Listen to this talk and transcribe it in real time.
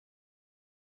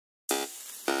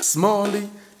Smallie,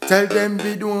 tell them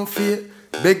we don't fear.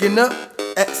 Begging up,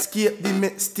 escape the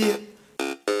mistake.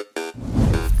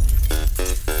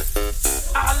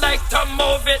 I like to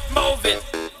move it, move it.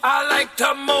 I like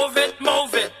to move it,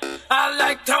 move it. I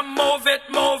like to move it,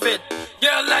 move it.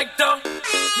 You like to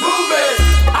move it.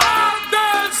 All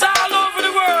girls all over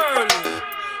the world.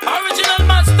 Original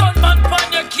man, stuntman,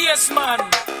 pon your case, man.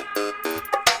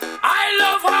 I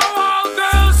love how all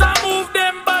girls are move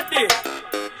them body.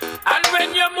 And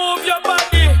when you move your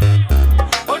body,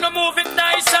 wanna move it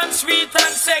nice and sweet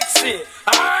and sexy.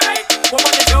 Alright, what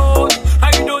want you do?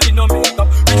 I don't need no makeup.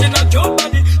 Original cute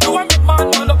body. You want me man,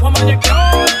 man up on your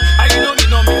clothes. I don't need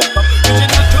no makeup.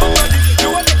 Original cute body. You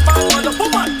want me man, man up,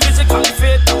 woman. Physically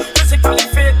fit, physically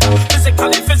fit,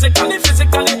 physically,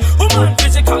 woman.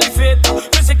 Physically fit,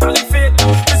 physically fit,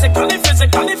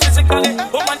 physically,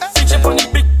 woman. Bitch up on the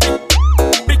big,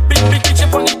 bitch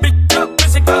up on the big,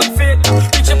 physically fit,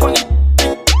 bitch up on the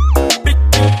big,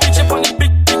 bitch up on the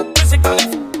big, physically,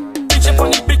 bitch up on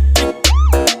the big,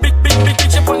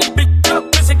 bitch up on the big,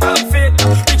 physically fit,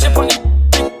 bitch up on the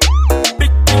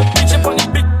big, bitch up on the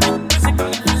big,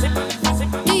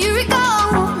 physically. Do you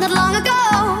recall not long ago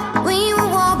when you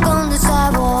would walk on the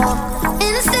sidewalk?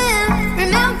 Innocent,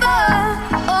 remember,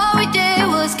 all we did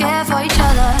was care for each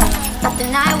other. But the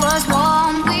night was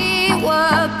warm, we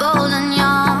were bold and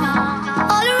young.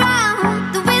 All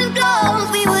around, the wind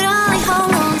blows, we would only hold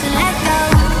on to let go.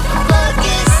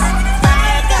 Focus,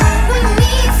 fire gun, we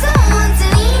need someone to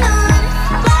lean on.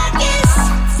 Focus,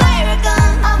 fire gun,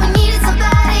 all we need is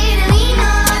somebody to lean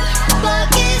on.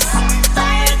 Focus,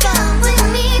 fire gun, we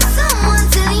need someone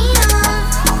to lean on.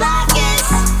 Focus,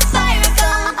 fire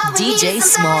gun, all we need DJ is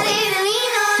somebody Smallie. to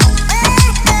lean on.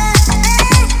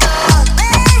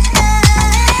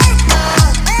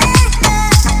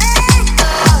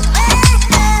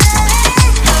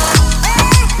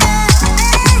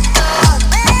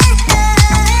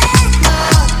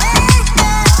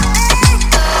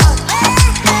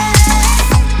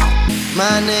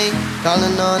 My name,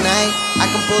 calling all night. I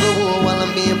can pull the wool while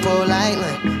I'm being polite.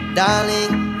 Like,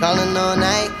 darling, calling all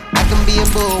night. I can be a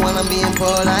bull while I'm being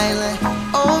polite. Like,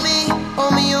 oh me,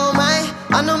 oh my.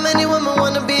 I know many women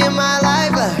wanna be in my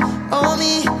life. Like, oh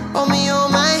me, oh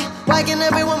my. Why can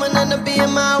every woman end up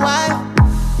being my wife?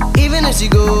 Even if she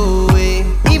go away,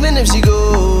 even if she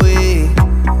go away,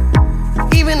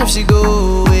 even if she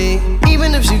go away,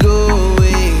 even if she go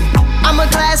away. I'm a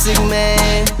classic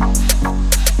man.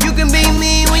 You can be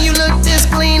me when you look this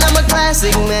clean, I'm a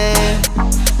classic man.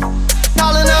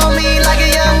 Calling on me like a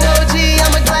young OG,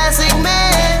 I'm a classic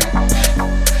man.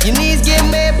 Your knees get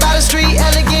made by the street,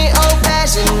 elegant,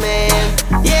 old-fashioned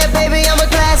man. Yeah, baby, I'm a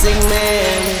classic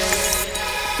man.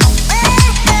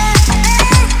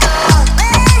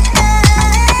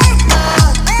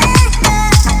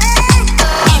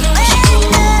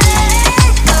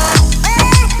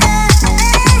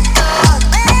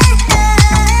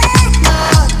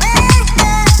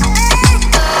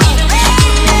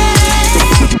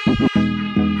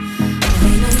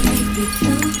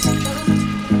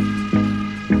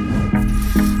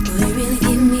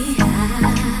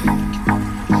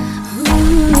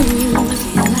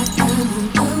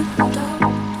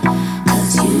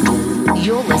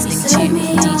 You're listening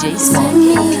to DJ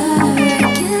Smallie.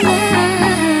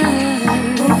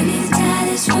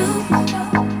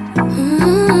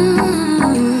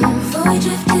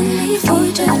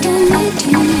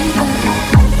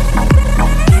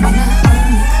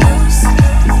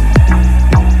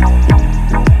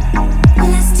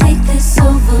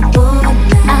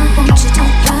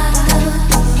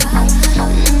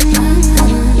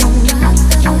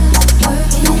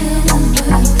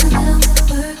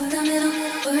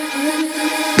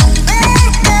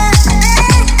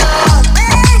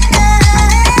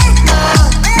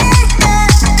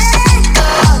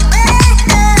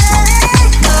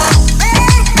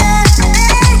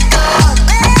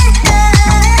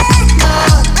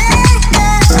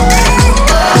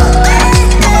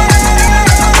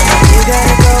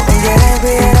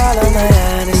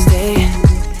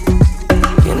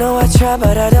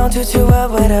 But I don't do too well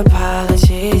with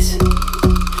apologies.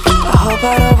 I hope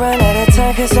I don't run out of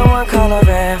time. Can someone call a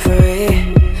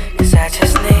referee? Cause I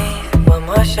just need one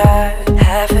more shot,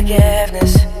 have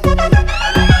forgiveness.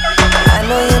 I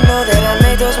know you know that I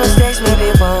made those mistakes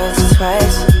maybe once or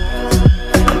twice.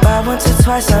 And by once or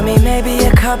twice I mean maybe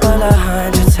a couple of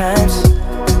 100 times.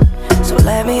 So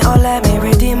let me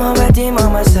redeem or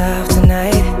myself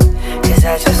tonight. Cause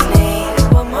I just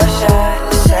need one more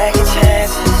shot, second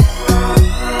chances.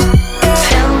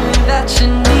 Tell me that you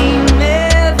need me,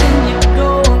 then you go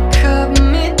and cut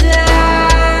me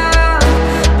down.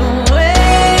 But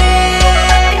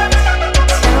wait,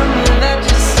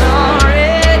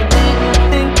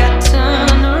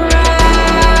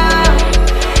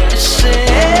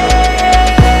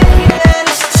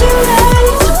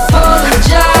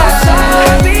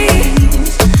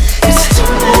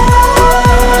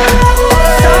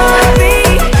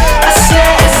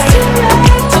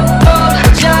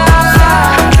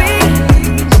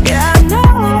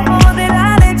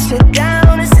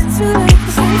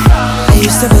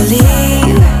 to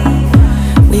believe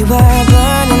we were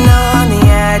burning on the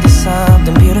edge of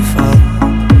something beautiful,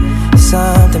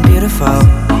 something beautiful.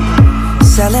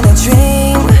 Selling a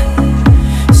dream,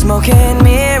 smoking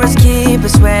mirrors keep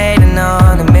us waiting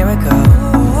on a miracle,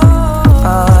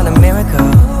 on a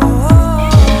miracle.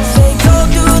 They go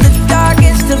through the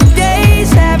darkest of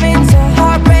days, having to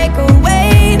heartbreak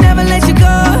away. Never let you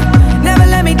go, never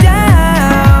let me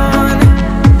down.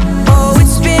 Oh,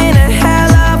 it's been a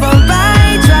hell of a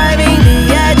ride, driving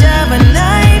the edge of a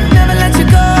knife. Never let you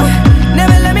go,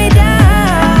 never let me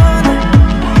down.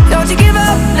 Don't you give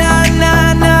up, nah,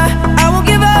 nah, nah. I won't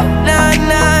give up, nah,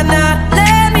 nah, nah.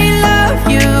 Let me love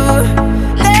you,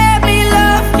 let me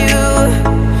love you.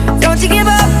 Don't you give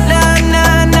up, nah,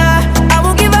 nah, nah. I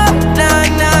won't give up, nah,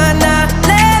 nah, nah.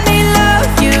 Let me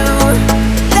love you,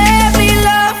 let me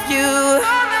love you.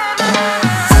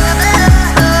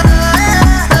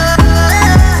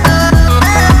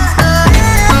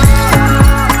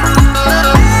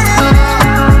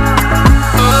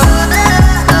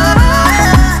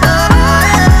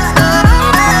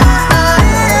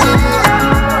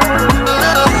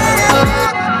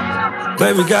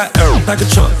 Baby got like a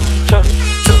trunk. Took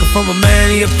it from a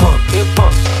man, he a punk.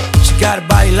 She got a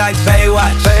body like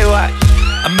Baywatch.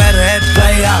 I met her at the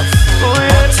Playhouse.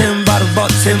 Bought 10 bottles,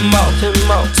 bought 10 more.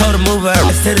 Told her move her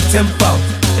ass to the tempo.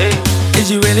 Is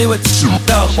you really with the shit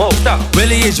though?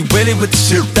 Really, is you really with the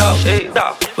shit though?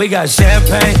 We got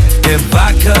champagne and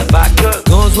vodka.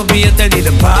 Goons with me if they need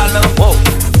a problem.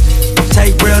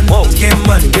 Take real, get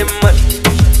money.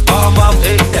 All my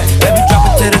let me drop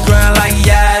it to the ground like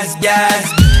yes, yes.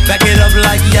 Back it up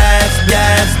like yes,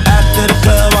 yes. After the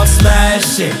club, I'm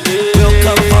smashing. We'll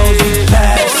come home, we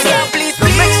pass it. The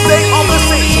mixtape on the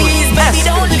century. Baby,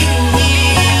 don't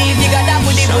leave. You got that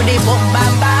booty, boom,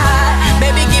 bamba.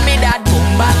 Baby, give me that boom,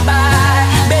 bamba.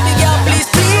 Baby girl, please,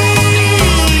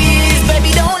 please.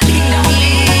 Baby, don't leave.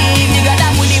 You got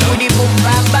that booty, boom,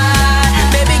 bamba.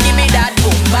 Baby, give me that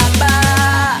boom, bamba.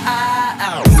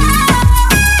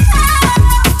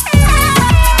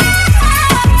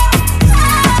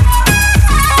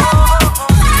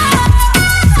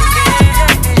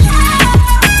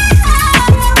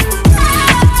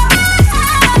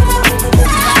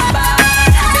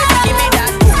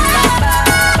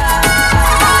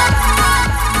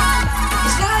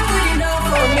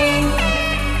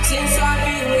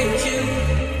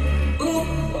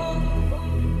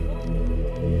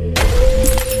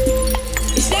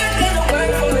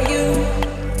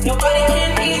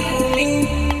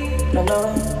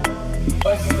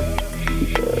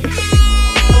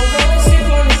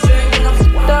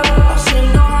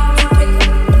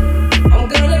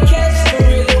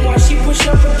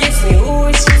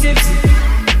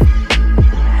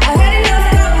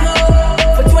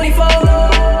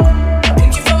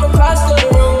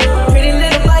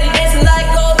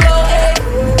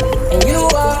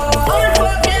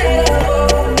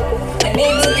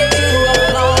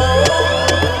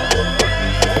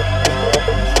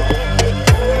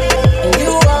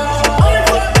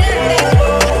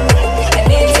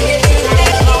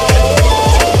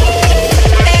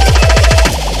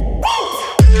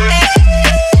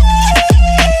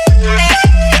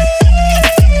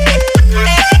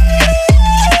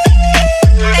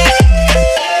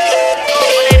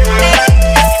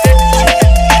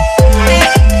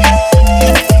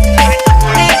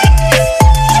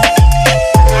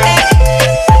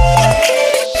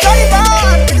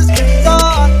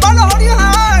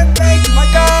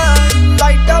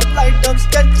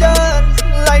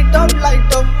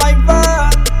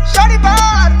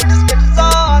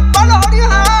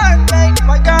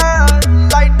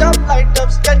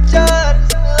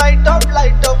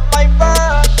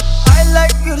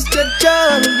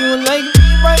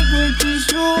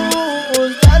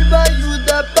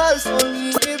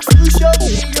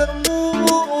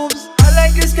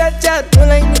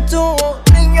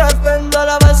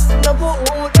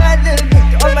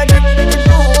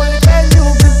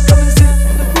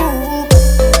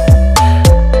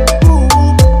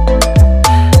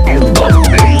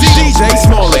 DJ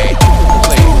Smallie.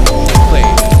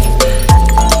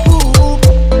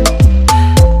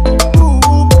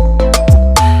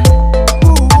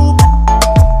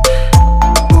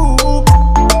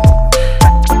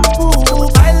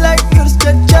 I like your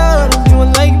sketcher, you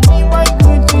like me, my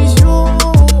Gucci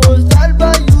shoes.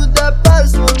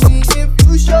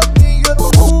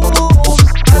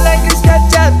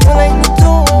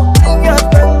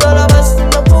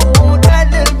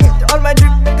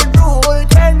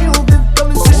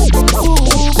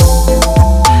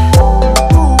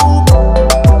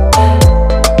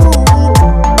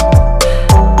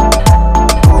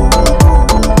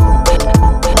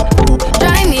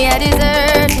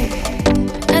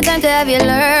 have you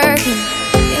lurking.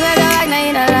 You make a rock, now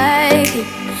you don't like it.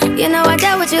 You know I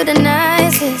dealt with you the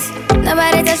nicest.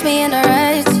 Nobody touched me in the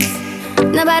righteous.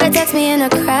 Nobody text me in a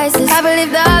crisis. I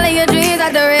believed all of your dreams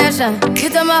are duration. You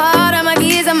took my heart, all my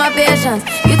keys, and my patience.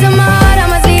 You took my heart, I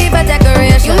must leave a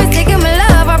decoration. You mistaken my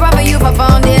love, I brought for you for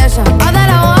foundation. All that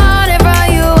I wanted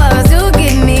from you was to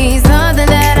give me something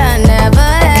that I never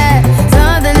had,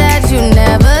 something that you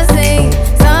never seen,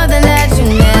 something that you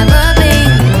never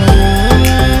been.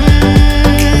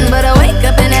 But I wake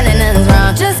up and nothing's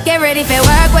wrong. Just get ready for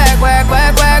work, work, work,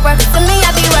 work, work, work. To me,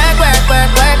 I be work, work,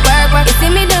 work, work, work, work. You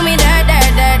see me do me dirt,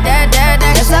 dirt, dirt, dirt, dirt,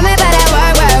 dirt. Just love me by that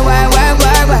work, work, work, work,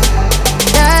 work, work.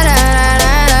 Da da da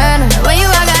da da. When you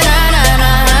walk out, na na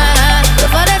na na na.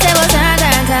 Before the table turn,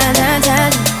 turn, turn, turn,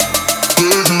 turn.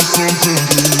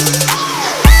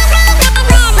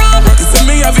 You see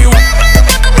me have you.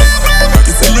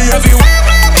 You see me have you.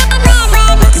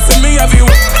 You see me have you.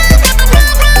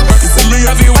 You see me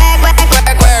have you. Work, work,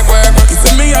 work, work, work. You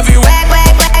see me have you. Work,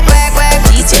 work, work, work, work.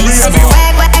 DJ Smallie.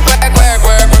 Work, work, work,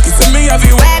 work, work. You see me have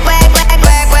you. Work, work, work,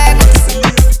 work, work.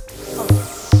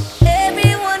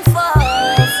 Everyone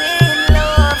falls in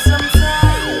love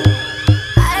sometime.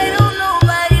 I don't know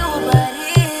about you, but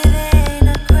it ain't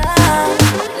a crime.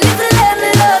 If you let me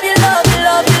love you, love you,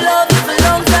 love you, love you for a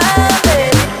long time,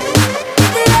 baby.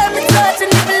 If you let me touch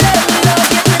and if you let me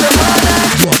love you for the morning.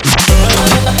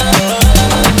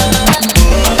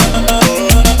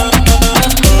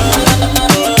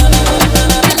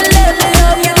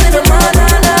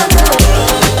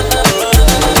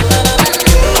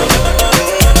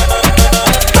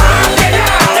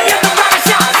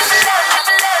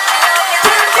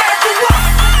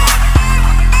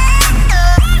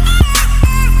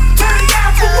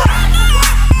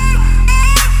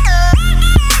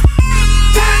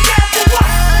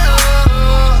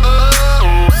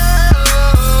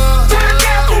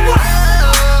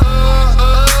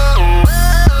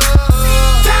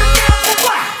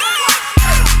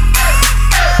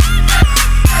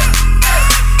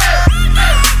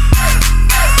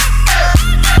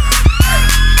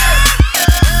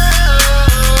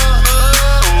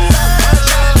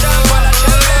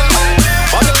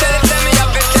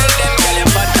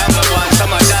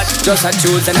 Just a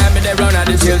choose and I'm in the run at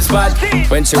the chill spot.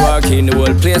 When she walk in, the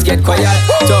whole place get quiet.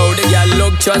 So the girl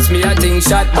look, trust me, I think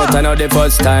shot. But I know the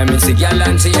first time it's the girl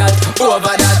and she hot.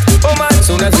 Over that, oh man,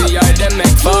 soon as we are them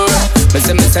make four. Me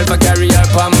see myself a carry her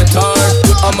on my tour.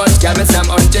 How much can me some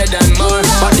 100 and more?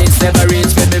 But it's never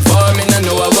reached me before, me no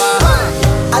know a war.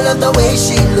 I love the way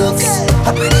she looks.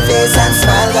 Her pretty face and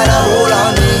smile got a hold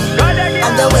on me.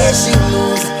 And the way she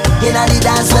moves in the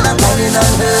dance when I'm grinding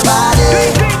on her body.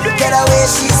 Get away,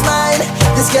 she's mine.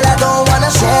 This girl I don't wanna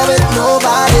share with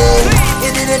nobody.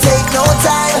 It didn't take no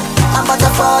time. I'm about to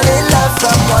fall in love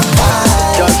from one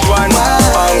time. Just one,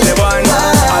 only one,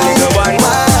 only the one.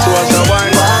 Was the one,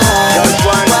 just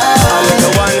one, only the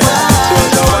one.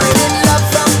 Was the one. In love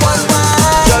from one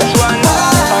time. Just one,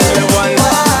 only one,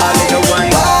 only the one.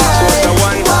 Was the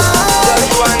one,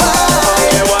 just one,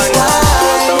 only one.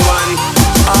 Was the one.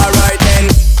 Alright then,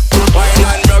 wine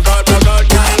and rock out, girl.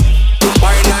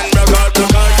 Wine and rock out,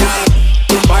 girl.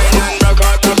 Wine and rock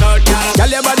out, girl. Tell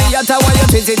your body you while you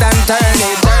twist it and turn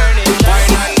it. Wine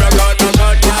and rock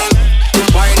out, girl.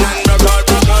 Wine and rock out,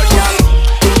 girl.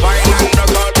 Wine and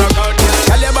rock out, girl.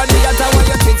 Tell your body you while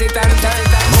you twist it and turn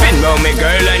it. Bend round me,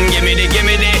 girl, and give me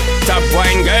the. Top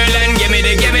wine, girl, and give me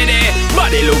the.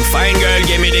 Body look fine, girl,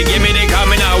 give me the.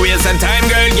 Come in, I'll waste some time,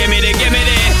 girl, give me the.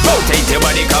 Rotate your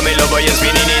body, come in, love, you're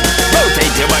spinning it.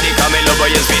 Rotate your body, come in, love,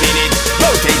 you're spinning it.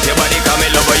 Rotate your body, come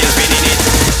in, love, you're spinning it.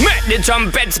 Make the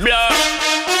trumpets blow.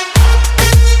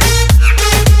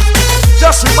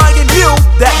 Just reminding you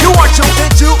that you are tuned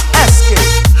into Escape.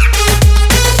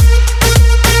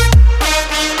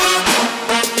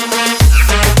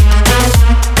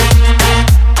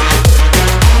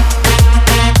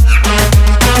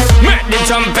 Make the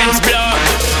trumpets blow.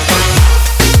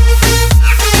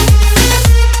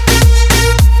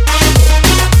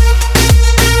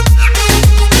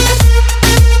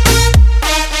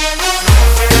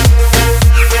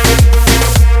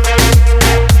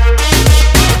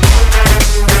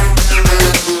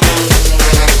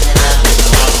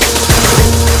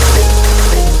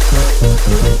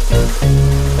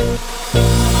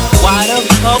 Why the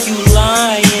fuck you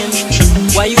lying?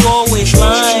 Why you always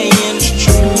lying?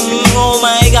 Oh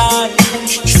my God,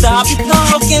 stop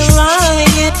talking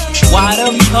lying. Why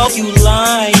the fuck you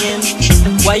lying?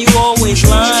 Why you always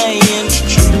lying?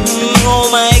 Oh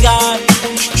my God,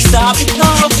 stop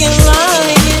talking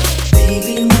lying.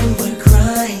 Baby, when we're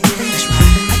crying,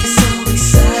 I get so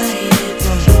excited.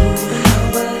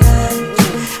 How I like you,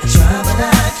 I try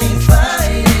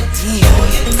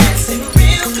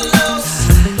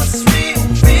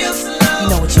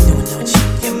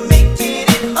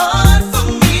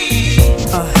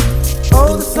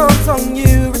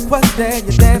there,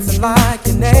 you're dancing like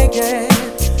you're naked.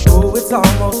 Oh, it's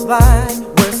almost like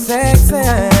we're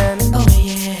sexing. Oh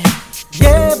yeah.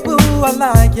 Yeah, boo, I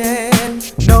like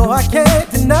it. No, I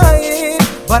can't deny it,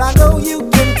 but I know you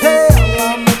can tell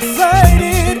I'm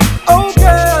excited. Oh,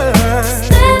 girl.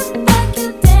 Step back,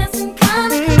 you're dancing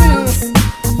kinda close.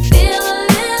 I feel a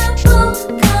little pull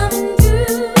coming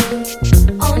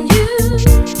through on you.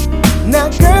 Now,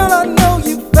 girl, I know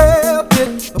you felt it,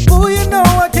 but boy, you know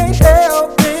I can't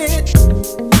help it.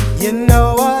 You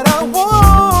know what I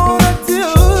wanna do,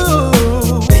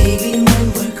 Baby, when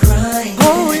we're crying,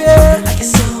 oh yeah, I get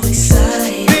so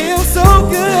excited. feel so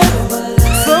good,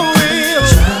 so real.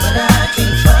 Try, but I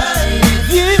can't find it.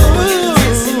 You,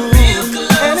 Dancing real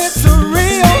close. and it's a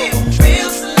real, Real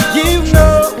slow. you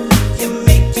know. You're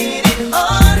making it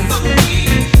hard for me.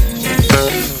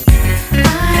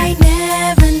 I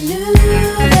never knew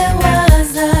there was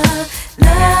a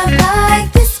love like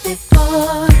this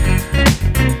before.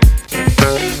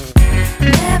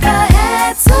 Never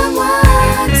had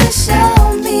someone to show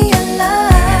me a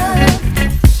love.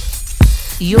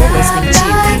 You're listening to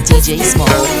DJ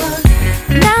Smallie.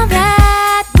 Now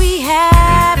that we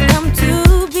have come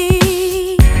to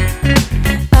be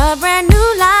a brand new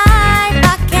life,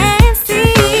 I can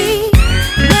see.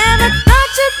 Never thought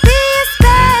you'd be a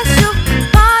special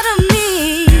part of me.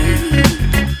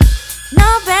 No,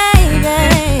 baby.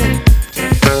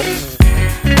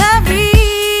 The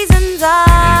reasons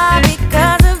are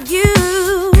because of you.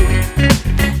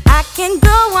 I can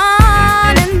go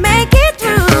on and make it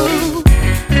through.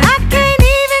 I can't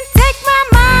even take my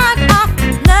mark off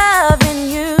loving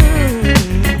you.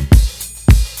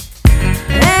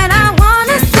 And I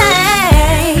wanna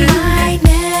say I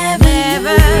never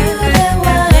knew there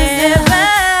was a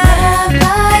love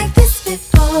like this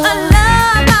before. A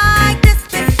love like this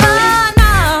before,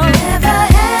 no. Never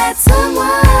had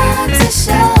someone to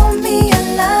show me a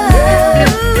love.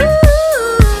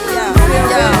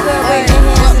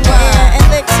 And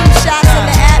lick 2 shots in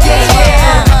the atmosphere.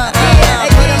 Hey,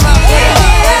 put 'em up.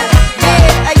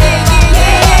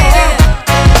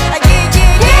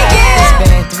 It's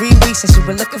been 3 weeks since you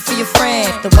were looking for your friend,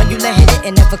 the one you let hit it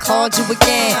and never called you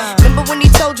again. Remember when he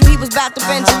told you he was about to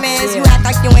Benjamins? You act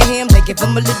like you ain't him, they give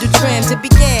him a little trim to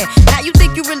begin. Now you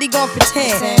think you really gon'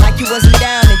 pretend like you wasn't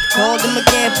down and you called him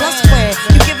again. Plus when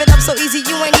you give it up so easy,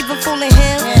 you ain't even fooling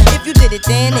him. If you did it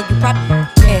then you probably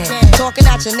can. Talking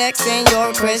out your neck saying you're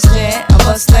a Christian, a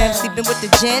Muslim, sleeping with the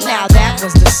gin. Now that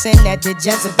was the sin that did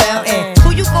Jezebel in.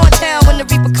 Who you gon' tell when the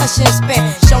repercussions spin?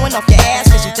 Showing off your ass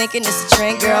cause you thinking it's a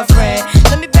trend, girlfriend.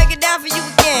 Let me break it down for you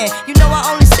again. You know I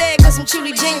only say it cause I'm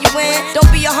truly genuine.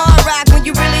 Don't be a hard rock when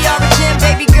you really are a gem,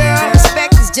 baby girl.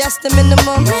 Respect is just the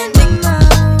minimum.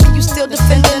 And you still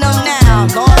defending them now.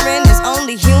 Lauren is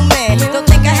only human. Don't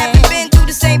think I haven't been through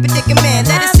the same predicament.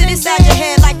 Let it sit inside your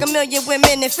head like a million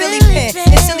women in Philly pen.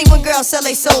 It's silly when girls sell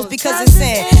their souls because it's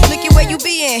sin. Look at where you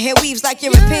be in. Hair weaves like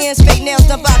Europeans. Fake nails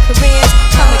done by Koreans.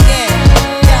 Come again.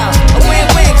 Yo, a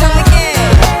win-win. Come again.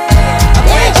 A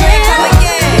win-win. Come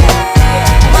again.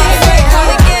 My friend, come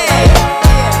again.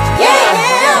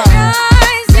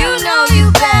 Guys, you know you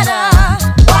better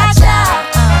watch out.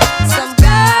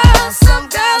 Some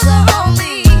girls are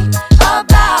only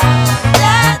about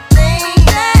that thing,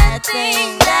 that thing,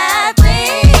 that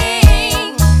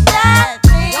thing, that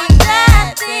thing, that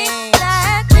thing,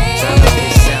 that thing.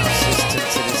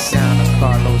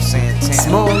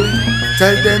 Smallie,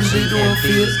 tell them we don't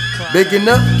fear. Begging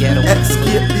up,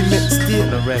 escape the mixtape.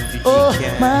 Oh,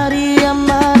 Maria,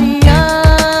 Maria.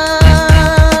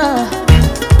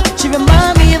 She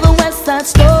remind me of a West Side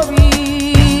Story.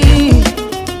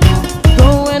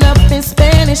 Growing up in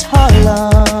Spanish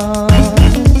Harlem.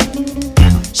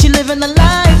 She living a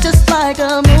life just like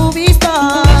a movie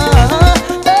star. Oh,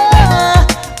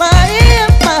 Maria,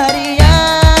 Maria.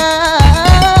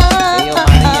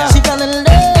 She fell in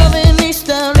love in East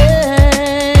LA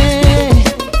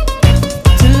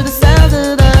to the sound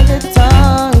of the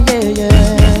guitar, yeah, yeah.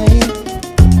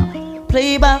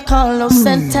 Played by Carlos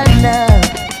Santana.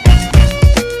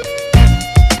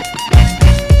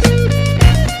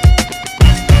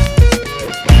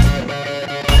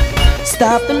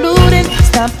 Stop the looting,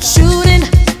 stop the shooting,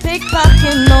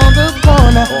 pickpocketing on the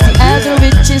corner. As the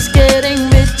rich is getting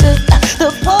richer,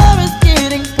 the poor is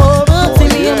getting poorer. See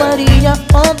me and Maria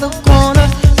on the corner,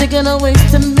 thinking of ways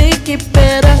to make it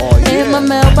better. In my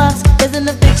mailbox, there's an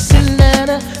eviction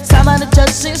letter. Signed by the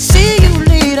judge saying, see you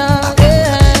later.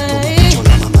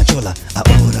 Mama chola,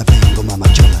 ahora vengo mama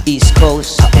chola. East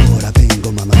Coast. Ahora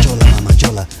vengo mama chola, mama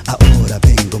chola. Ahora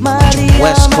vengo mama chola.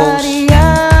 West Coast. Maria.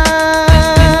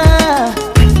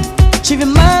 She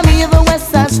remind me of a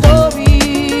West Side Story.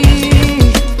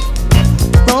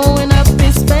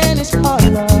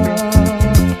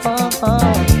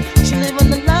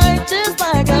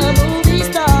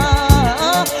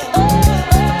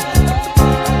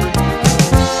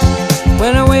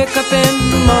 wake up in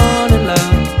the morning,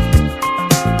 love,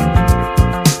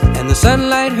 and the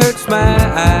sunlight hurts my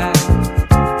eyes,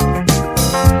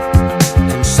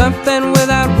 and something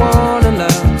without warning,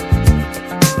 love,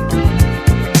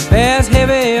 bears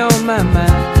heavy on my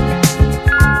mind.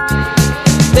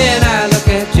 Then I look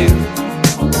at you,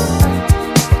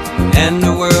 and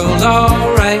the world's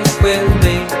alright with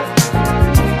me.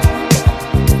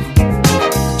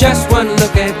 Just one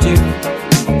look at you,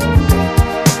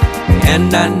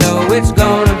 and I know it's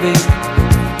gonna be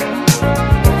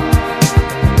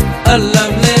a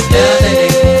lovely day.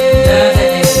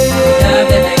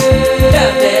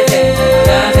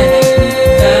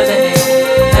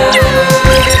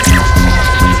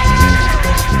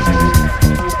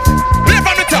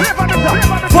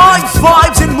 Vibes,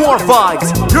 vibes, and more vibes.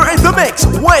 You're in the mix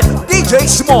with DJ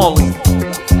Smallie.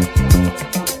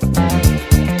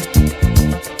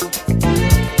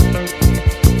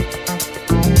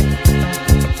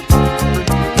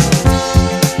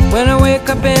 When I wake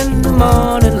up in the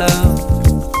morning, love,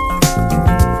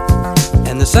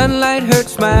 and the sunlight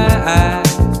hurts my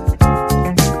eyes,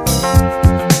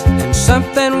 and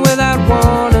something without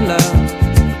warning, love,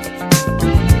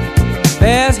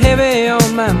 bears heavy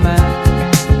on my mind.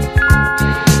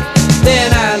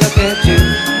 Then I look at you,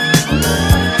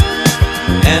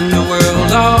 and the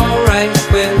world's alright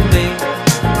with me.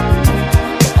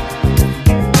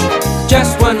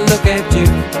 Just one look at you,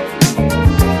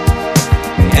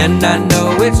 and I know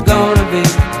it's gonna be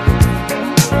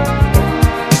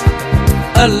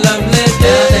a lovely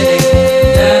day.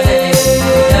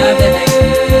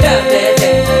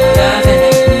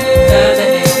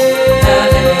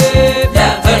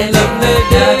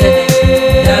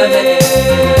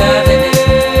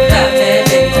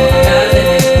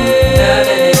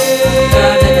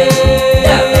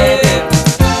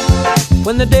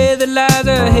 When the day that lies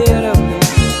ahead of me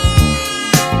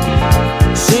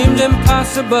seems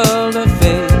impossible to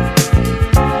face,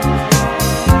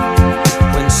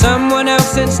 when someone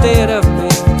else instead of me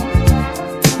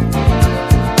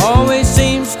always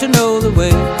seems to know the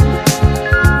way,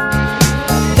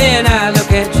 then I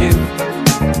look at you,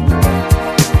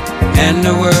 and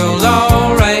the world's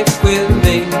alright with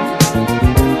me.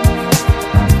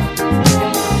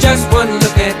 Just one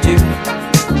look at you,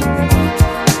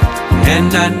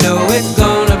 and I know it's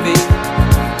gonna be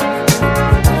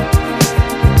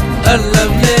a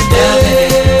lovely day.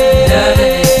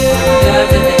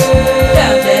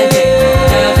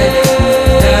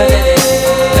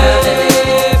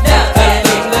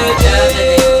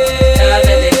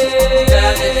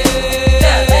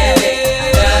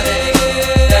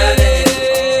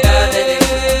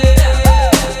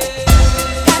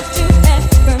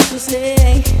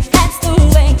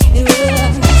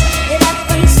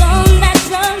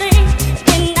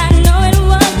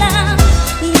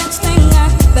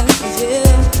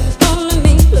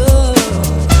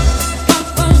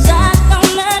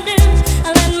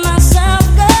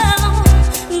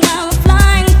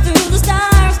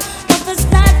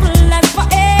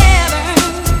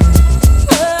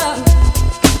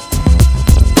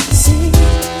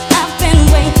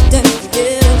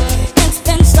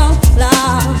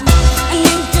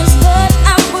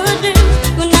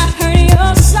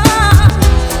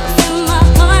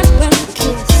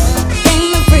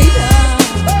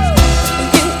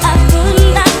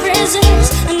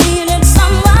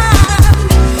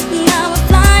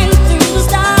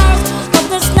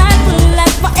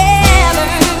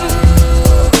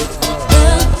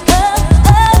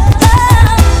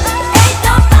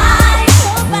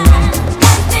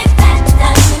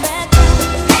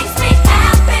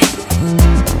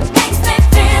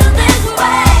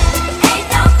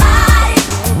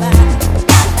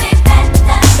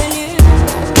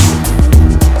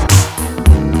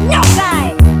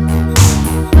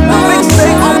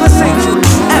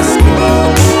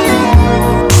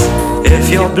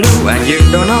 Blue and you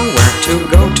don't know where to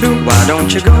go to, why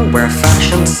don't you go where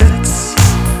fashion sits,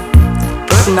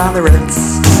 putting on the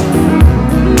Ritz.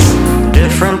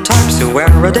 Different types who wear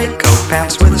a day coat,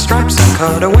 pants with stripes and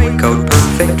cutaway coat,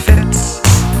 perfect fits,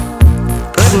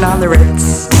 putting on the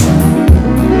Ritz.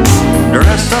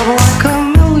 Dressed up like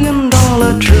 $1 million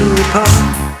trooper,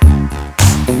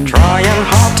 trying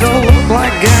hard to look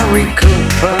like Gary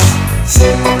Cooper.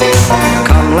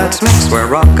 Come, let's mix where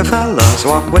Rockefellers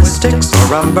walk with sticks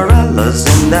or umbrellas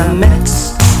in their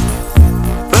midst,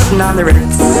 putting on the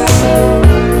Ritz.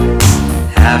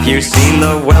 Have you seen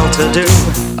the well-to-do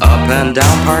up and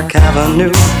down Park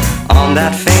Avenue on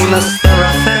that famous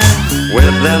thoroughfare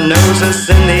with their noses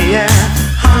in the air?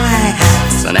 High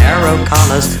hats and arrow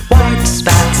collars, white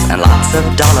spats and lots of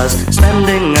dollars,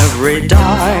 spending every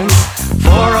dime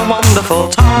for a wonderful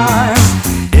time.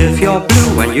 If you're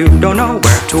blue and you don't know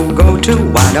where to go to,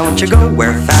 why don't you go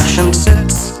where fashion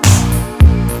sits?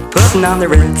 Putting on the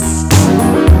Ritz.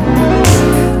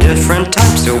 Different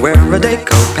types who wear a day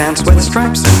coat, pants with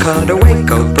stripes and cutaway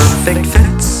coat, perfect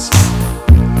fits.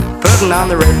 Putting on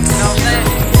the Ritz.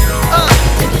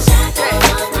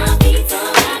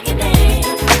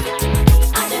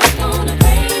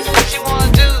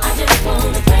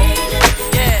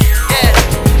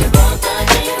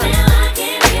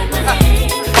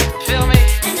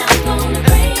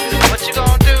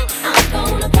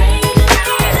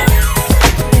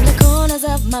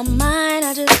 My mind,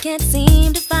 I just can't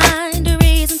seem to find a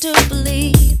reason to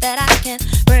believe that I can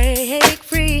break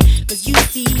free. Cause you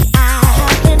see, I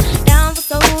have been down for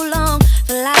so long,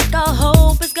 feel like all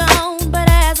hope is gone. But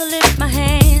as I lift my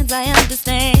hands, I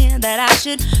understand that I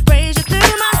should praise you through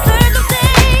my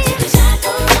circumstance. The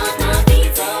shackles on my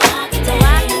feet so I can dance.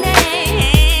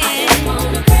 I just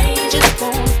wanna praise you. Just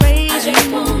wanna praise you. Just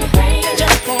wanna praise you.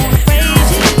 Just wanna praise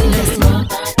you. Listen,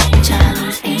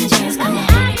 child, angels come on.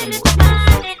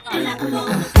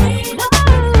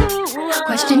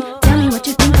 Question, tell me what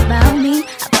you think about me.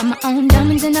 I buy my own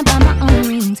diamonds and I buy my own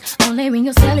rings. Only ring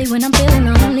your celly when I'm feeling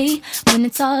lonely. When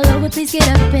it's all over, please get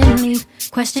up and leave.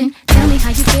 Question, tell me how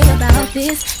you feel about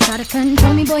this. Try to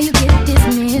control me, boy, you get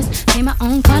dismissed. Pay my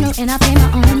own condo and I pay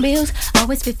my own bills.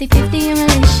 Always 50-50 in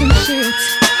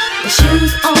relationships. The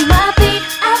shoes on my feet,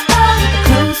 I bought. The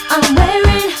clothes I'm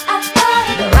wearing, I bought.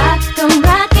 The rock I'm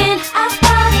rocking, I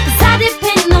bought. Cause I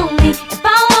depend on me. If I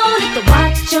wanted the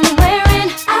watch I'm wearing,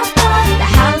 I bought. The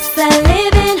house I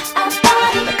live in, I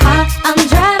bought. The car I'm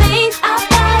driving, I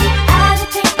bought. I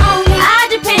depend on me. I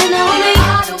depend on me.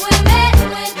 All the women who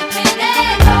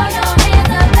independent, throw your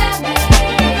hands up at me.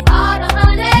 All the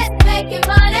hunters making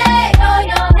money, throw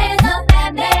your hands up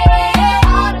at me.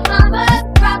 All the mamas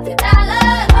rocking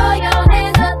dollars, throw your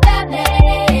hands up at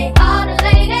me. All the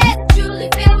ladies truly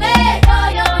feel me, throw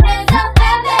your hands up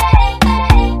at me.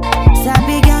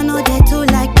 Sabi girl no dey too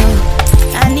like dog.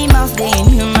 Animals dey in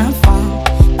human form.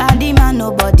 Body man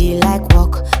nobody like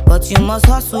work, but you must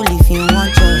hustle if you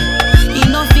want joy. You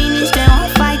no finish dem wan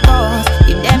fight us.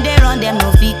 If dem dey run dem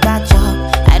no fit catch up.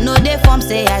 I know dey form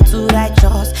say I too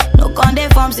righteous. No con dey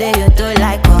form say you too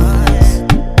like us.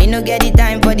 Me no get the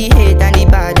time for the hate and the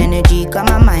bad energy. Got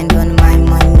my mind on my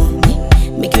money.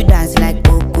 Make you dance like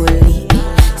broccoli.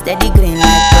 Steady green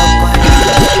like broccoli.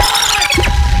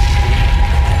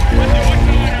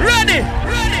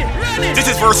 This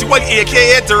is Versi White,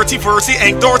 aka Dirty Versi,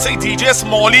 and Dorothy DJ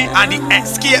Smallie, and the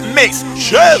Escape Mix.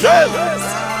 Shell.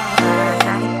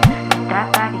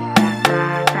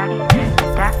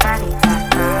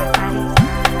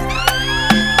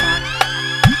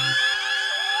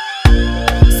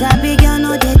 Sabi girl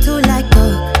no dey too like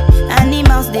dog.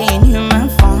 Animals dey in human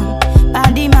form.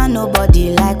 Body man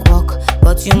nobody like work,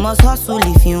 but you must hustle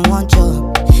if you want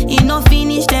job. You no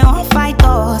finish dem wan fight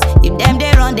us. If dem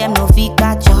dey run dem no fit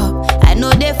catch up. I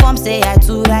know dey form say I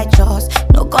too righteous.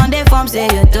 No con dey form say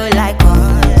you too like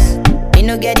us. Me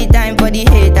no get the time for the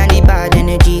hate and the bad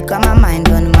energy. Got my mind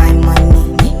on my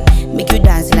money. Make you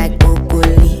dance like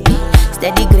broccoli.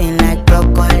 Steady green like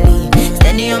broccoli.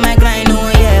 Steady on my grind,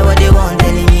 oh yeah, what they want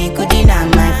telling me could deny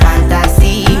my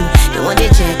fantasy. They want to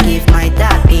check if my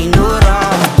tap ain't no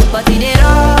wrong. But it dey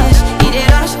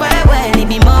rush well, it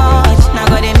be much. Now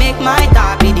gotta make my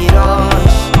tap, it dey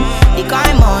rush. The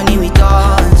kind money we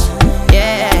touch,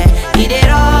 yeah. It dey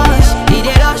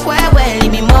rush well,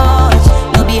 it be much.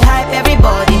 No be hype,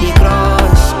 everybody dey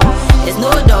crush. There's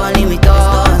no darling with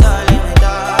us.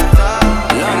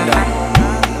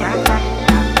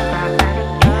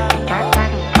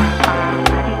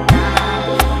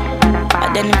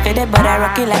 But I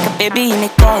rock it like a baby in a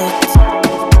coat.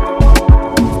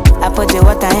 I put the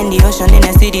water in the ocean in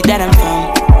the city that I'm from.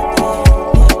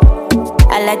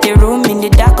 I like the room in the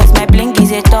dark cause my blink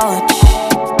is a touch.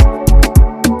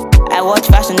 I watch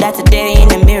fashion that's a day in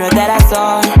the mirror that I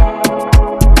saw.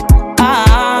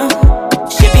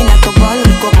 Shaping like a ball,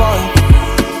 like a ball.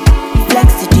 Flex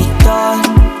to the dawn.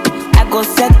 I go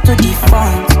set to the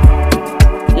front.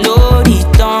 No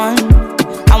return.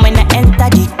 And when I enter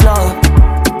the club,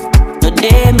 no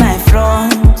day my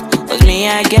front, cause me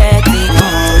I get it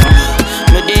on.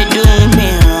 No they do me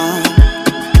wrong.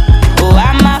 Oh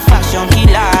I'm a fashion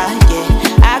killer,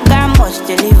 yeah. I got much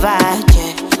to deliver,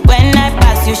 yeah. When I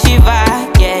pass you shiver,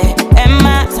 yeah.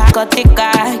 Emma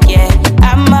psychotica, yeah.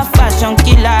 I'm a fashion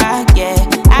killer, yeah.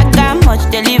 I got much to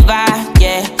deliver,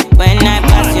 yeah. When I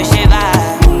pass you shiver,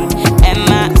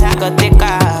 Emma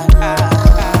psychotica.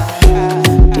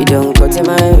 You don't cut in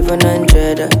my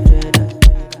 100.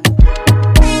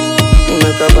 You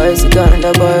make a bicycle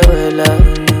boy well.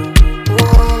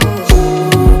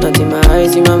 Not in my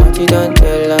eyes, in my mouth, you don't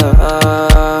tell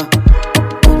her.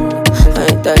 I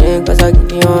ain't dying cause I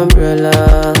give you umbrella.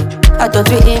 I thought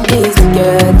we in this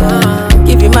together.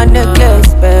 Give you my necklace,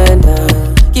 spender.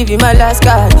 Give you my last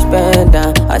cash,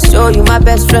 spender. I show you my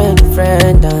best friend.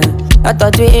 I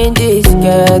thought we in this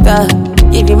together.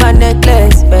 Give you my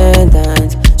necklace,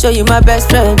 pendant. Show you my best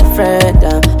friend.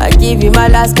 I give you my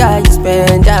last cash,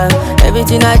 spender.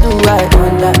 Everything I do, I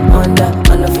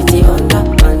under 50, under.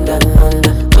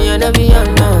 Me wanna be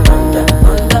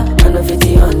under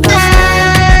 50, under. I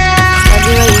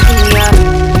do what you do, yeah.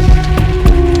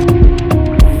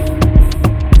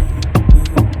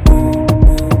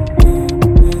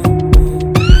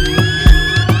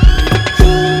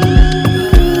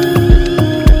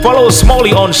 Follow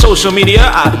Smallie on social media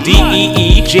at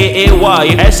DEEJAYSMALLIE.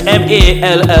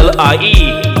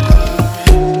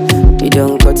 You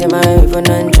don't cut in my iPhone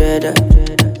and trader.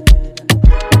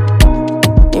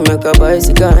 You make a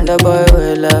bicycle and a boy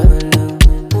well.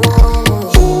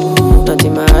 Not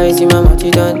in my eyes, in my mouth,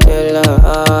 you don't tell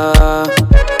her.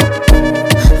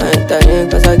 I ain't dying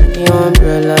cause I give you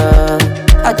umbrella.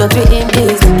 I thought we in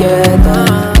this together.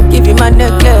 Give you my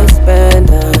necklace,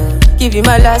 pendant. Give you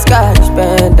my last cash,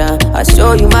 spender. I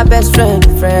show you my best friend.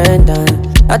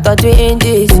 I thought we in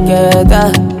this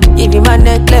together. Give you my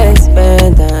necklace,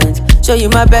 pendant. Show you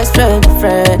my best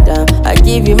friend. I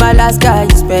give you my last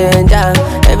cash, spender.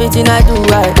 Everything I do,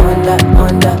 I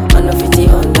under 50,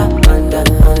 under.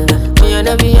 Me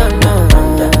wanna be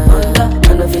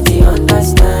under 50,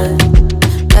 understand.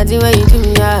 That's the way you do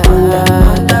me, yeah.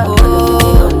 Under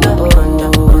 50, under.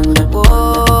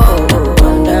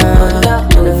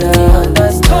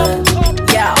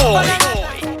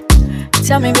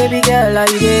 Tell me, baby girl, how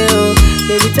you do?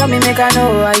 Baby, tell me, make I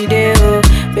know how you do.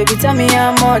 Baby, tell me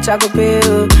how much I could pay.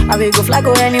 I will go fly,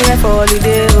 go anywhere for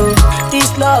holiday.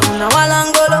 This love, now I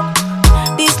long go.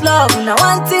 This love, now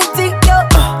one thing, yo.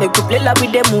 They could play like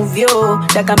with the movie, yo.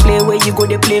 They can play where you go,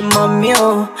 they play mommy,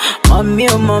 oh. Mommy,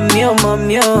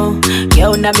 oh.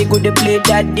 Girl, now me go, they play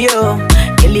daddy, oh.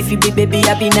 Girl, if you be baby,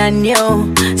 I be nanny,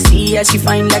 oh. See how she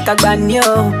fine like a granny,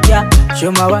 oh. Yeah,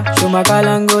 show my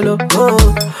kalangolo, oh.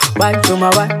 Why, show my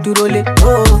what to roll it,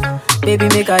 oh. Baby,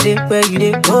 make a day where you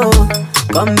day, oh.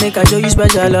 Come make a show you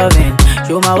special loving.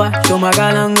 Show my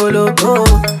kalangolo, oh.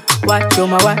 Why, show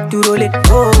my what to roll it,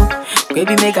 oh.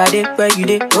 Baby, make a day where you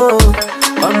day, oh.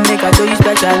 Come make a show you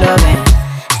special loving.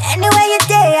 Anywhere you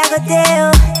day, I go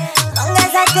there, oh. Long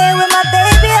as I stay with my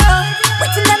baby, oh.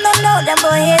 Waiting them don't know, them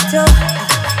go here too.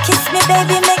 Kiss me,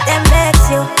 baby, make them vex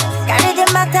you. Carry the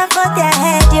matter for their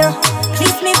head, you.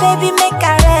 Please me, baby, make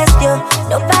I rest you.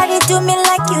 Nobody do me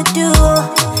like you do.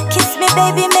 Kiss me,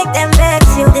 baby, make them vex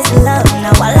you. This love,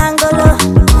 now Walangolo.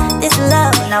 This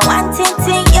love, now one ting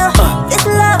you. This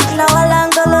love, now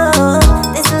Walangolo.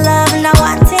 This love, now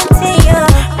one ting you.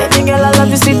 Baby girl, I love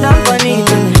you, sit down on it.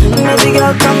 Baby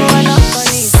girl, come on up on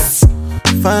it.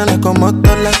 Fine like a $1.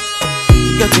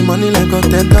 You get the money like a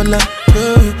 $10.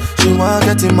 Yeah. She want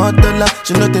get him $1.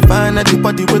 She know they find that the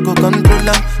body we go control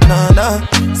her. Nah,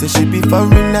 say she be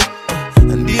foreigner.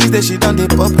 And these days she done the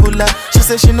popular. She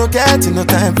say she no get no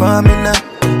time for me now.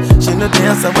 She know the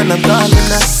answer when I'm calling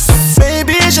her.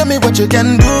 Baby, show me what you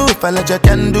can do. If I let you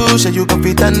can do, show you go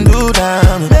fit and do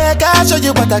down. Make I show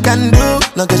you what I can do.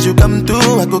 Long as you come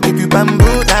through, I go give you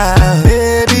bamboo down.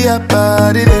 Baby, your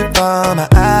body they for my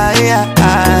eye.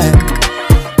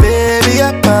 Baby,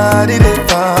 your body they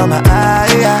for my eye.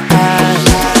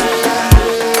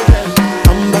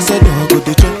 Ambassador go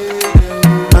the check,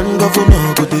 and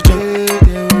governor go the check,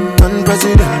 and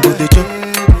president go the check.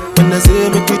 When I say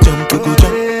make you jump, you go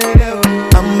jump.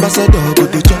 Ambassador go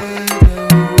the check,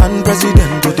 and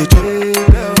president go the check,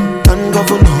 and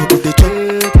governor go the check.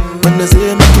 When I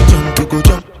say make you jump, you go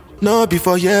jump. No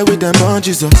before here with them on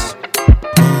Jesus.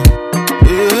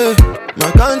 Yeah,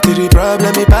 my country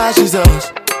problem it passes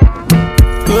us.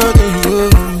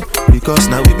 Because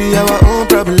now we be our own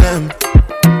problem.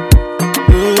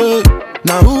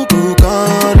 Now who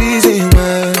can reason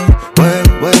well.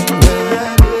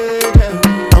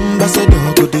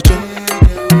 Ambassador go the check,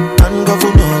 and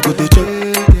governor go the check,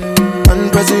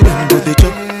 and president go the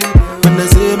check. When I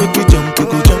say make you jump, you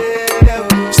go jump.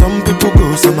 Some people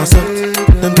go somersault.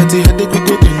 Them get the headache, we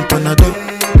go drink Panadol.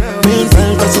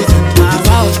 Meanwhile, president go the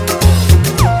check.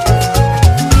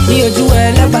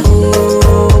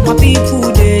 My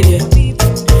people dead, yeah.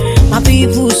 My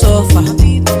people suffer.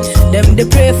 Them they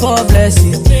pray for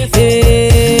blessing.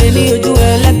 Hey,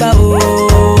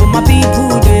 my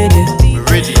people dead, yeah.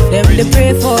 Them they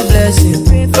pray for blessing,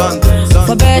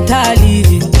 for better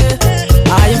living. I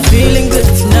am feeling good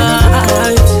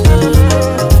tonight.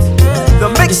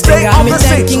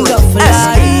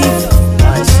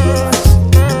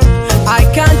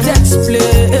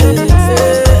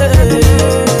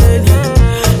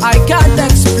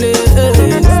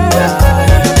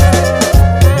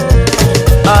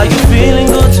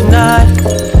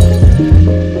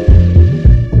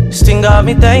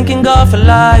 me thanking God for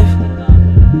life.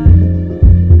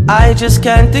 I just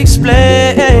can't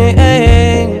explain.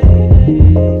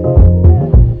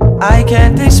 I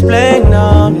can't explain,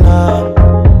 no.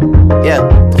 Yeah,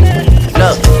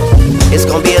 look, it's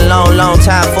gonna be a long, long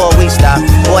time before we stop.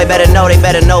 Boy, they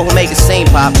better know who make the scene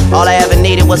pop. All I ever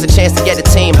needed was a chance to get the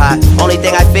team hot. Only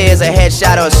thing I fear is a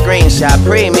headshot or a screenshot.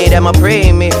 Pre-me, them a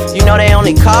pre-me. You know they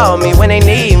only call me when they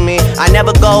need me. I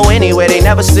never go anywhere, they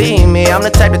never see me. I'm the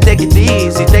type to take it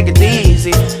easy.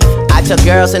 I took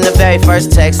girls in the very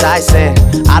first text I sent.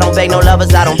 I don't beg no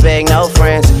lovers, I don't beg no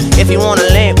friends. If you wanna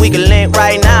link, we can link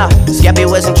right now. Skeppy,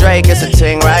 Wiz, and Drake, it's a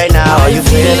ting right now. Are you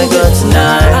feeling good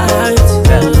tonight?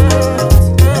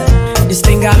 This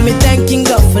thing got me thanking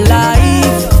God for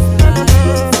life.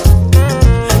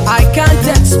 I can't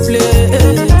explain.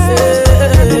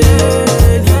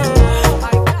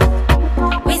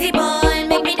 Wizzy boy,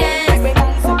 make me dance.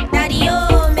 Daddy,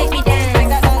 oh, make me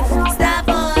dance. Star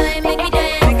boy, make me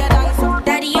dance.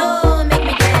 Daddy, oh, make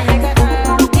me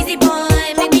dance. Wizzy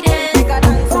boy, make me dance.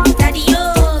 Daddy,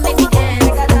 oh, make me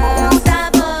dance. Star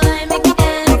boy, make me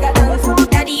dance.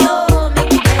 Daddy, oh,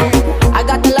 make me dance. I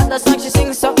got a lot of songs she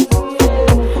sings so.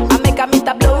 I make her meet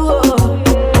a blow.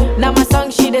 Now my song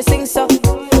she dey sing so.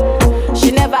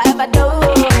 She never ever do.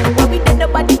 When we did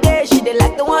nobody there, she dey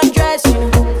like the one dress, you know.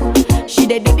 She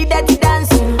dey do the dirty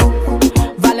dance, you know.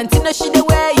 Valentino she dey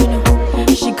wear, you know.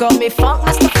 She call me Funk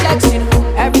Master Flex, you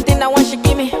know. Everything I want she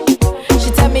give me.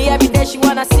 She tell me every day she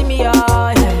wanna see me,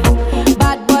 oh yeah.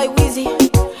 Bad boy Wizzy,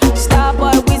 star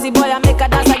boy Wizzy boy, I make her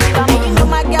dance, I give her money. You know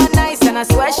my girl nice and I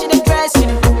swear she dey dress, you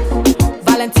know.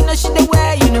 Valentino she dey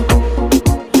wear, you know.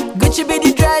 Gucci be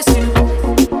the dress, you know.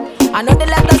 I know they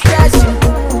let us stress, you know.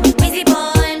 Wizzy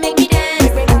boy, make me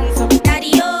dance.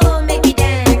 Daddy, oh, make me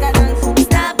dance.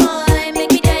 Star boy,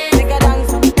 make me dance.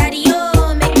 Daddy,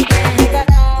 oh, make me dance.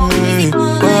 Wizzy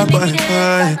boy, make me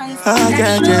dance.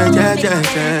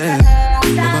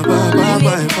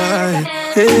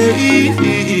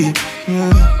 Hey,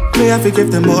 me have to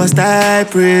give the most high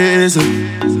praise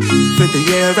for the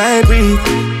air I breathe,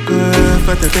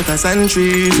 for the rivers and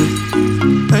trees.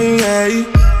 Hey,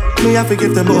 me have to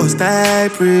give the most high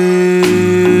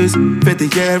praise for the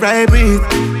air I breathe,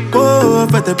 oh,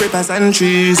 for the rivers and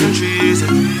trees.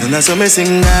 And that's what me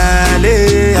sing,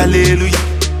 hallelujah,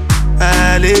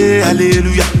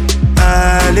 hallelujah,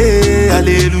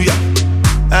 hallelujah,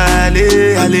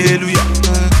 hallelujah.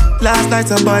 Last night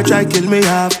some boy try kill me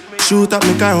half. Shoot up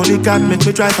my car, only cat make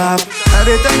me drive off. I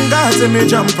did thank God to me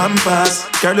jump and pass.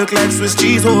 Girl look like Swiss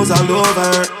cheese holes all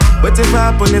over. But if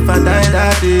I happen if I die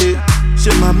that day,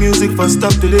 shit my music for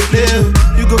stop till it play.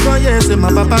 You go for years and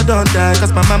my papa don't die,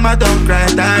 cause my mama don't cry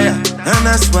die. And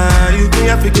that's why you me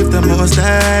have to give the most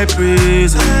high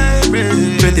praise.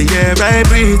 For the air I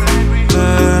breathe,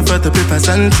 for the papers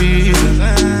and trees.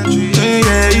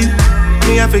 Yeah,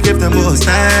 me have to give the most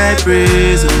high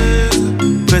praise.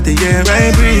 For the air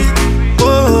I breathe,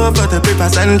 oh, for the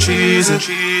papers and trees.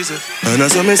 And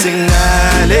that's what me sing,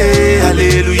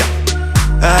 hallelujah,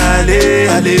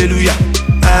 hallelujah,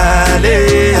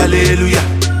 hallelujah,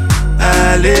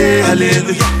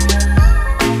 hallelujah.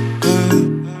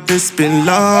 It's been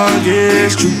long,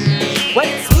 it's true,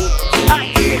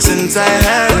 since I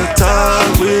had a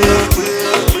talk with you.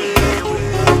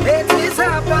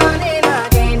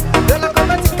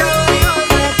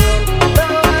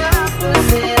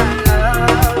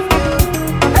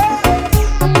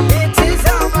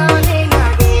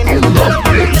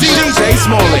 DJ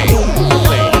Smallie.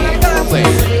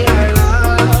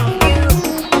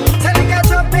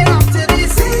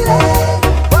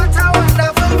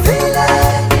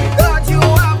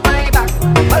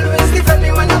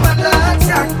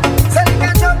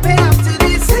 Jumping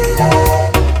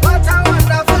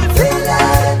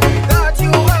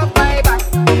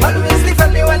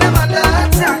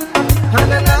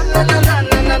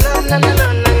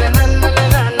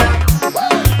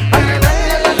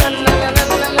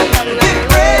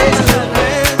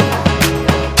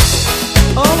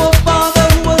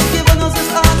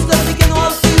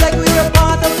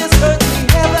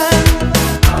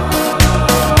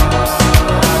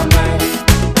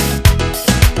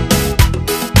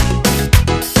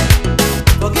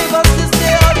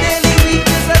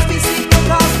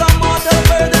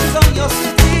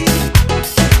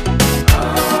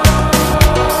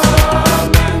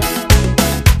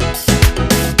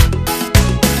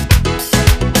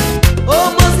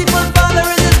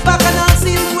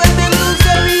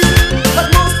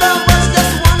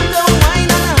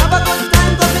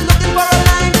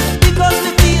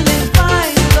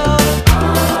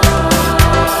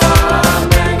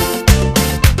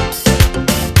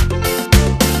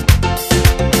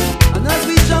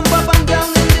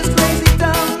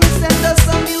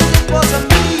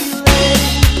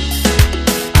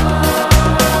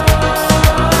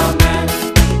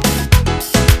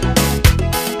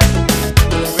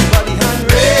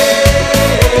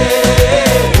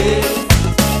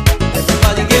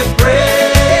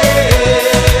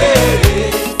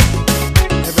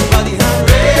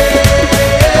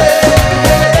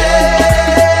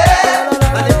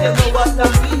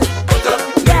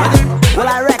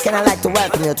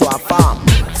here to a farm.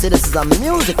 See, this is a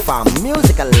music farm,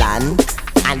 musical land,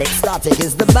 and exotic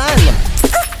is the band.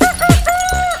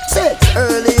 See,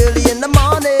 early in the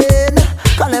morning,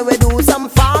 can we do some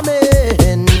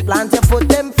farming? Plant your foot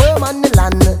them firm on the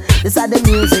land. This is the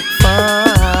music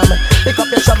farm. Pick up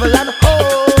your shovel and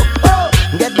hoe,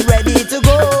 get ready to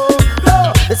go.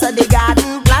 This is the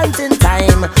garden planting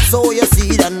time. Sow your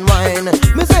seed and wine.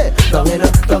 Me say, down in a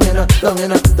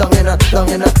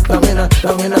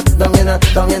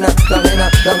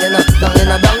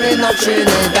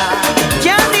Trinidad.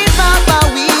 Candy Papa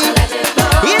weed,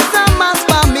 it's a must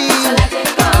for me.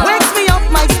 Wakes me up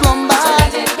my slumber,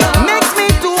 makes me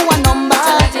do a number.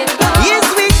 It's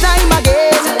sweet time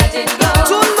again,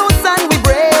 too loose and we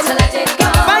break.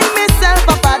 Find myself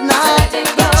a partner,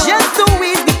 just to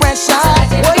ease the pressure.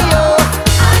 Oh yo,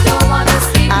 I don't wanna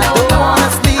sleep, I don't wanna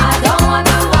sleep, I don't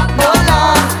wanna walk no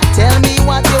more. Tell me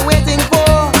what you're waiting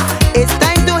for. It's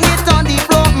time to hit on the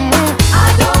floor.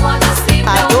 I don't wanna sleep, I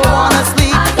don't wanna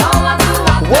sleep, I don't wanna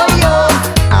walk no more.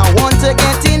 I want to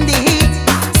get in the heat.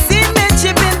 See me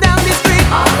chipping down the street.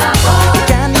 All aboard,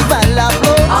 carnival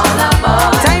approach. All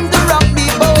aboard, time to rock the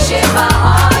boat. Shiver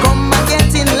hard, come and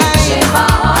get in line. Shiver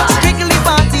hard, strictly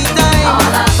party time.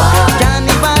 All aboard,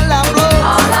 carnival approach.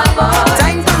 All aboard,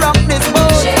 time to rock this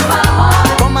boat. Shiver hard,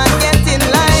 come and get in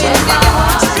line. Shiver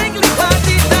hard, strictly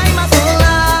party time. I feel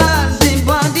like the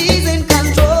body's in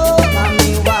control.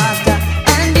 Mommy water,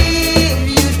 and if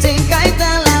you think I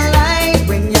tell a lie,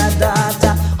 bring your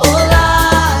daughter. Oh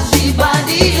Lord, the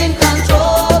body's in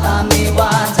control. Mommy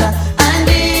water, and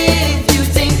if you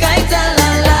think I tell a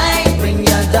lie, bring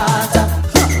your daughter.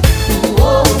 Ooh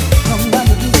oh,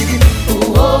 somebody give it.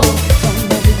 Ooh oh,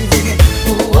 somebody give it.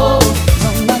 Ooh oh,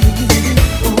 somebody give it.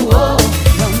 Ooh oh,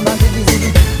 somebody give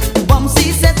it. Bumsy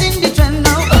setting the trend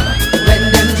now. When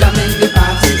them jamming the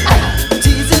party,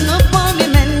 teasing up on the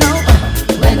men now.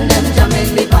 When them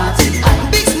jamming the party,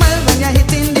 big smile when you're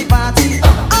hitting the party.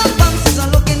 All bounces are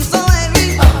looking so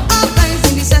heavy. All kinds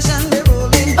in the session they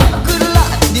rolling. Good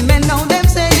Lord, the men now them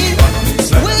saying,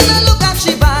 when I look at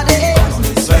she body,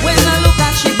 when I look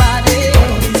at she body,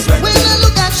 when I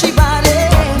look at she body,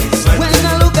 when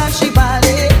I look at she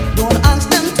body, don't ask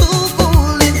them to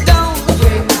cool it down.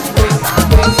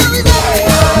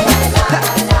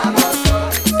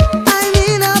 I'm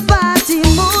in a party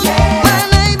mood, when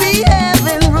I be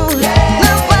having rules.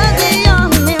 Nobody on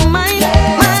me mind,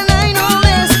 when I know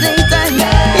wasting time.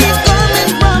 It's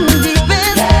coming from the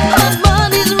best, hot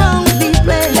bodies round the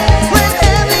place. When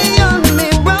heavy on me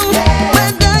brown,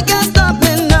 when I can't stop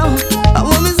me now. I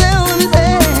want me say,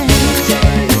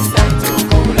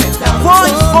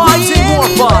 One party, more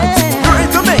vibes. You're in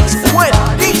the mix with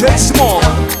DJ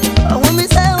Smallie. I want me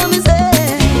say,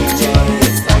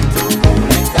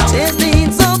 chase the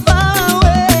heat so far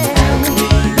away.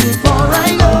 Before I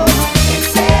go,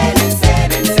 insane.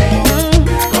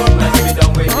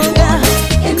 Oh yeah,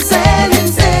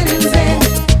 insane.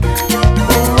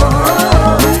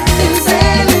 Oh,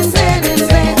 insane.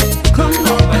 Come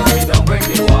on, insane. Come on,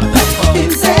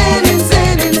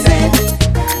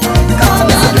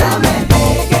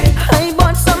 I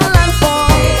bought some land for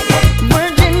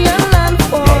Virginia land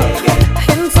for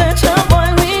in search of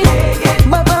oil rig,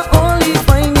 but I only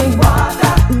find it.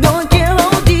 Don't care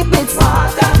how deep it's.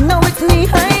 Now it's knee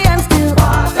high and still.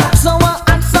 So I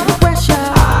add some pressure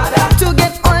to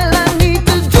get oil. I need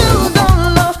to drill down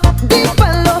low, deep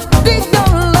and low, dig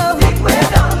down low,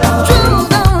 drill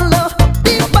down low,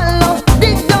 deep and low,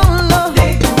 dig down low.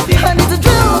 I need to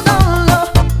drill down low,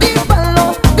 deep and low,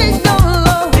 dig down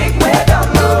low,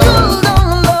 drill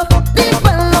down low, deep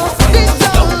and low, dig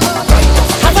down low.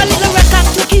 Have a little record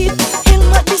to keep. Him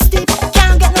with this deep,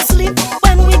 can't get no sleep.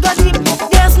 When we go deep,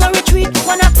 there's no retreat.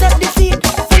 One accept defeat,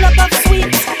 full up of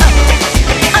sweets.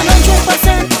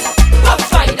 100% rough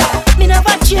rider. Me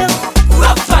never chill.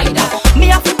 Rough rider. Me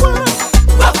have to work.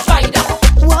 Rough rider.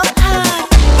 Work hard.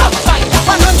 Rough rider.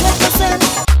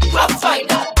 100% rough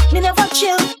rider. Me never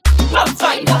chill. Rough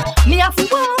rider. Me have to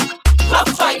work.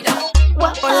 Rough rider.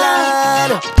 Work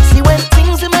hard. Lord, see when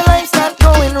things in my life start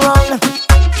going wrong,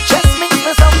 just mix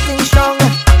me something strong,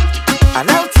 and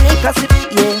I'll take a sip,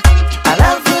 yeah, and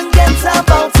I'll forget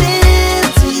about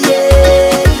it,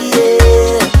 yeah.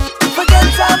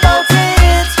 Forget about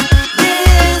it,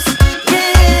 yes.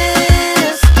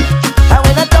 And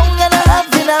when I'm down and I'm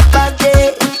having a bad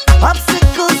day,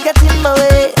 obstacles get in my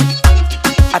way,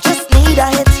 I just need a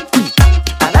hit,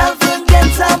 and I'll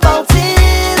forget about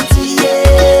it,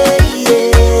 yeah.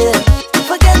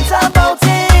 Forget about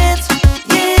it,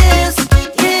 yes.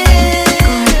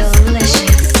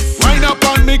 Wind up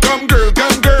on me, come girl.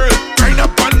 Wind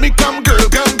up on me, come girl.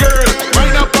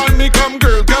 Wind up on me, come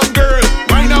girl.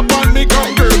 Wind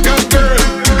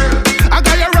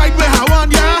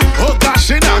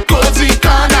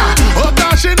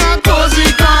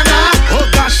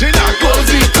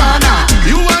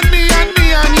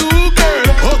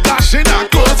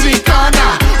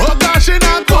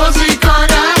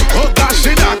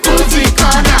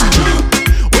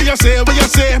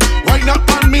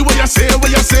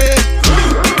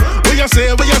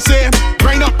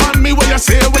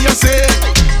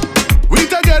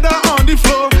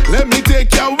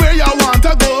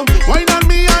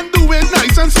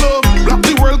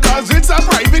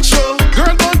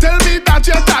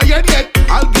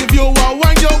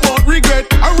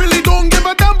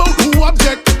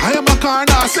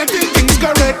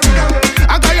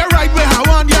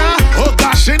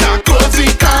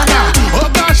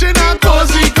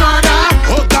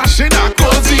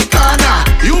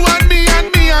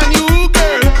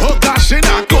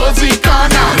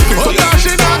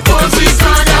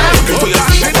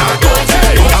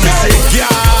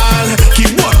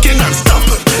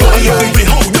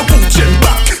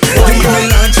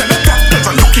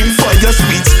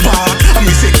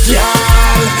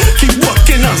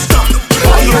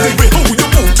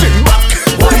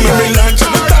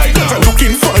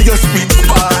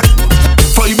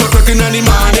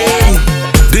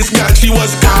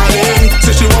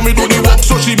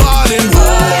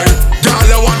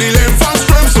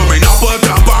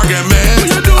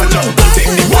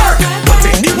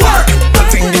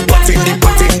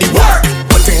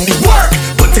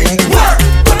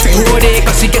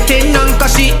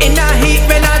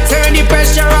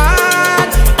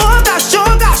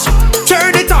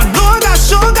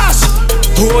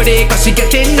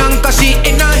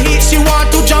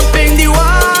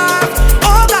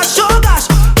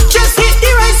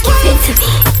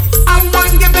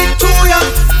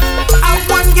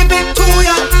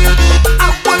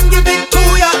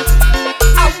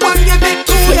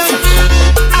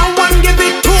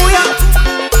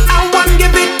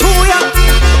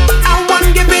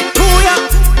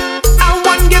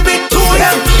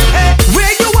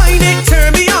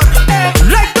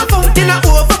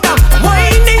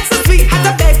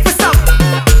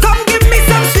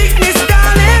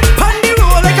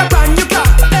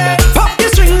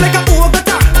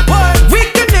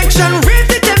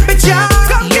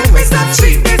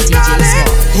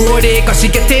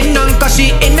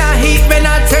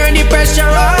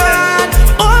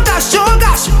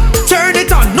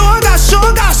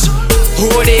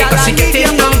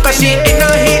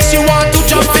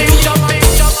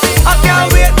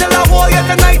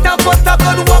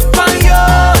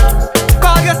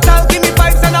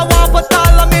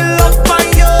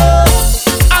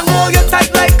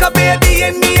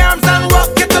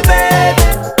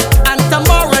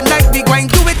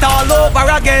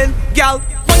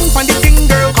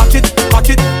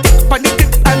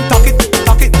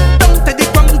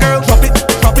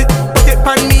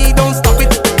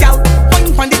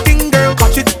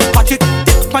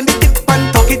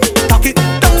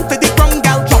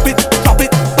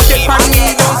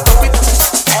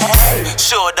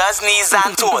knees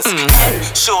and toes.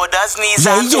 Shoulders, knees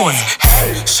and toes.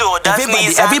 Shoulders,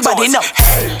 knees and toes. Everybody know.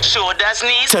 Shoulders,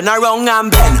 knees. Turn around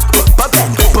and bend. Bend,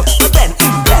 bend, bend,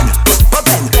 bend, bend.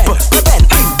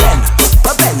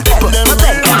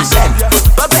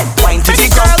 Wine to the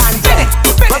ground and bend.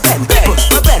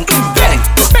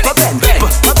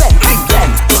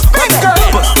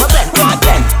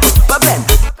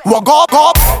 Walk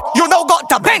up, you know got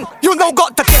to bend. You know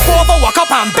got to tip over, walk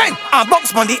up and bend. And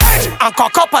box on the edge, and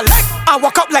cock up a leg. And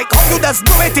walk up like how you just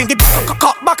do it in the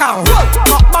cock back and roll.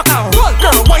 Cock back and roll.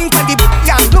 Girl, wine to the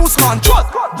and lose control.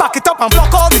 Back it up and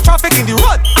block all the traffic in the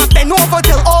road. And bend over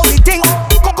till all the things.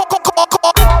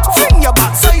 Fling your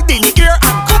back side in the air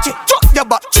and catch it. Drop your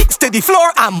butt cheeks to the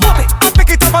floor and move it. And pick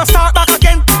it up and start back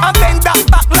again. And bend that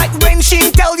back like when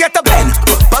she tell you to bend.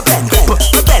 Bend,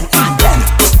 bend, and bend.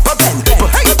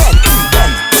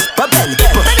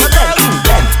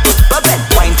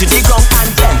 Wine to the ground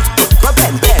and bend.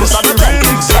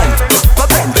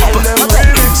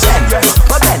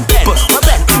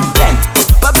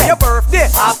 Your birthday.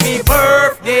 Happy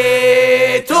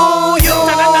birthday to you.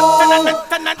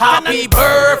 Happy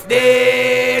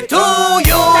birthday to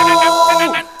you.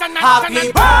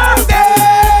 Happy birthday.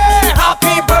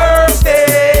 Happy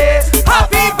birthday.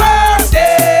 Happy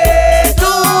birthday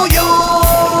to you.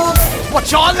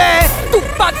 What y'all too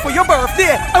bad for your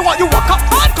birthday. I want you walk up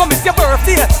hard, come it's your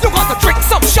birthday. You got to drink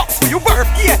some shots for your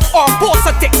birthday, or post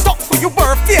a TikTok for your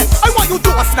birthday. I want you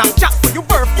do a Snapchat for your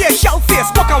birthday, shell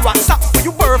Facebook and WhatsApp for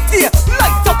your birthday,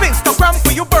 light up Instagram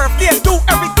for your birthday. Do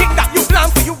everything that you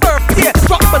plan for your birthday.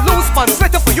 Drop balloons on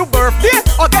Twitter for your birthday,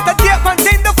 or get a date on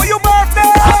Tinder for your birthday.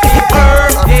 Happy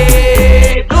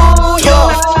birthday to you.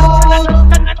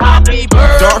 Happy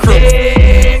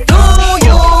birthday to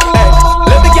you.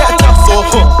 Let me get top so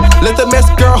let the miss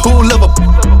girl who love a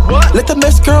let the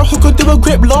miss girl who could do a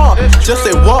grip long. Just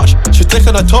say watch, she take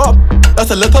on the top.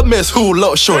 That's a little miss who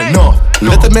look short enough.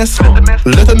 Let the miss who,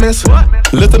 let the miss who,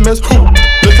 let the miss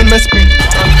be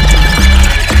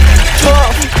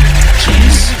tough.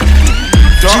 Jeez.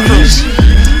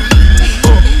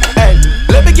 Hey,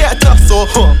 let me get tough so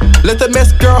let the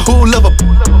miss girl who love a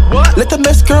let the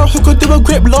miss girl who could do a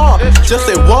grip long. Just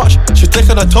say watch, she take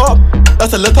on the top.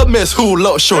 That's a little miss who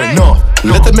look short enough.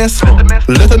 Let the miss,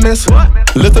 let the miss,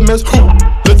 let the miss who,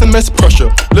 let the miss pressure,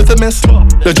 let the miss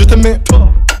legitimate.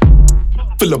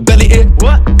 Fill a belly in.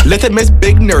 Let the miss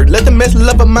big nerd, let the miss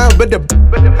love a man with the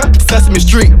Sesame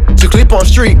Street, to clip on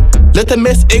street. Let the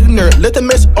miss ignorant, let the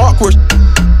miss awkward.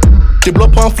 She blow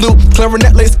up on flute,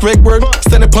 clarinet lace, great word,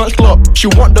 send a punch club. She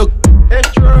want the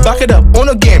back it up on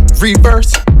a game,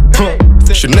 reverse.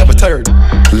 She never tired.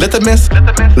 Let the miss,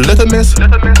 let the miss,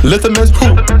 let the miss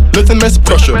who, let the miss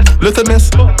pressure, let the miss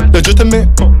legitimate.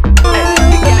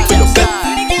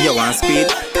 You want speed?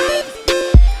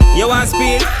 You want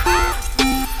speed?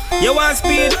 You want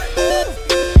speed?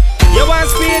 You want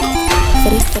speed?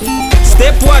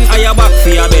 Step 1, are you back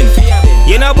for your bend?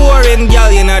 You not boring,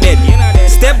 girl, you not dead.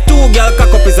 Step 2, girl,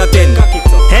 cock up is a 10.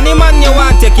 Any man you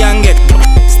want, you can get.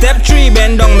 Step 3,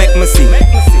 bend down, make me see.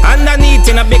 Underneath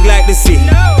in a big like the sea.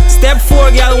 Step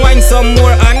 4, girl, wind some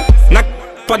more and knock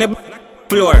on the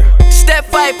floor. Step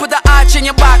 5, put the arch in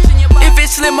your back. If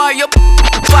it's slimmer, you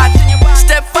fat.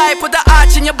 Step 5, put the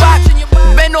arch in your back.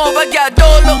 Bend over, girl,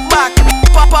 don't look back.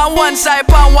 Pop on one side,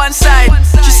 pop on one side.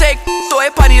 She say, throw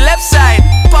it on the left side.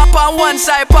 Pop on one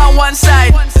side, pop on one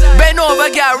side. Bend over,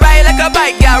 girl, ride like a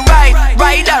bike, girl, ride.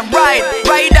 Ride and ride,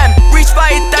 ride and reach for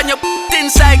it and you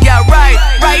inside, girl, ride.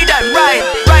 Ride and ride,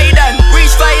 ride and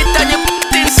reach for it and you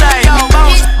inside.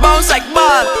 Bounce, bounce like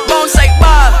ball, bounce like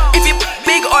ball. If you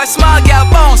big or small, girl,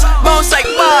 bounce, bounce like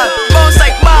ball, bounce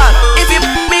like ball. If you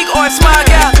big or small,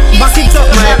 girl. Back it up,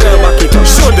 my girl, back it up.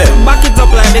 Show them. Back it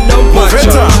up like they don't watch. Back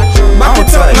it up,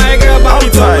 my girl, back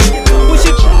it up. Push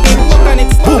it, walk on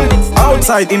it, boom.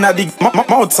 Outside, in a dig,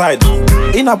 outside.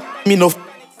 In a me no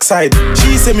side.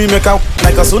 She say me make out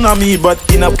like a tsunami, but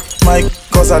in a my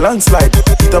cause a landslide.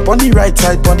 It up on the right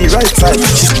side, on the right side.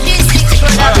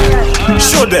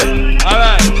 Show them.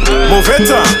 Alright. Move it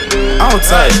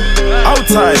outside,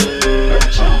 outside.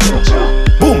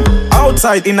 Boom.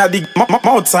 Outside, in a dig,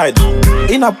 outside.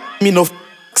 In a me no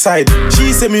side.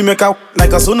 She say me make out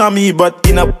like a tsunami, but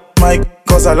in a my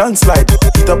cause a landslide.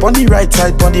 It up on the right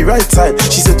side, on the right side.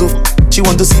 She said she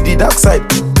want to see the dark side.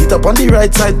 It up on the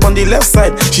right side, on the left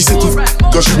side. She said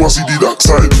cause she want to see the dark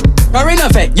side. Karina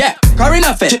Fett, yeah,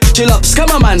 Karina Fett. Chill up,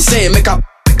 scammer man say make up.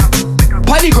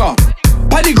 Paddy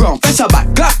ground, fess her back,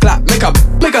 clap, clap,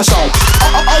 make a song.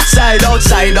 Outside,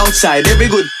 outside, outside, every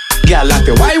good girl like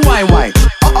it. Why?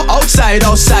 Outside,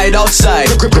 outside, outside.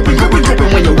 Gripping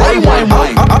when you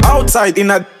wine. Outside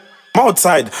in a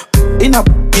outside. In a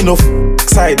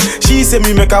side. She say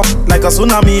me make a like a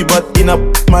tsunami, but in a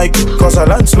mic cause a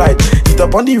landslide. Hit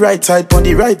up on the right side, on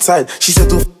the right side. She said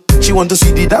to she want to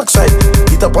see the dark side.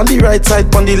 Hit up on the right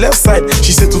side, on the left side.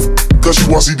 She said to cause she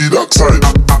want to see the dark side.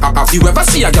 Have you ever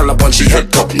see a girl up on she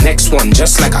head top? Next one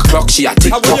just like a clock, she a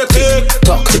tick tock, tick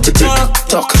tock, tick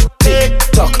tock, tick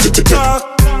tock, tick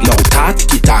tock. No ta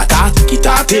tiki ta ta tiki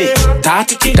ta tick, ta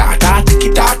tiki ta ta tiki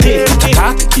ta tick,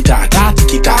 ta tiki ta ta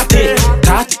tiki ta tick,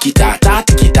 ta tiki ta ta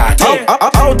tiki ta tick.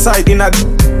 Outside in a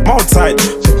outside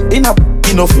in a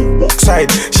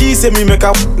side. She say me make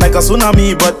a like a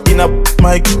tsunami, but in a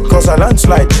mic cause a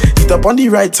landslide. Hit up on the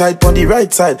right side, on the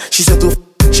right side. She said to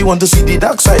she want to see the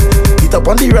dark side. Hit up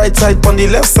on the right side, on the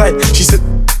left side. She said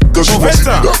cause she want to see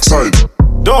the dark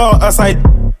side. Door aside,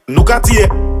 nuka tie.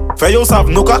 For yourself,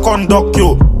 nuka conduct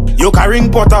yo. You carrying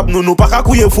pot up, no paka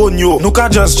kuye phone yo. Nuka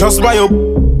just by your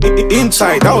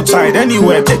inside, outside,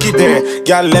 anywhere, take it there.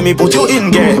 Girl, let me put you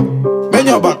in there. Bend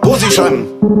your back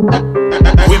position.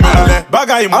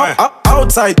 Bagay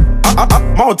outside,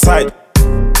 outside.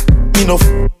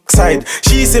 Side.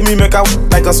 She say me make a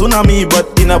like a tsunami,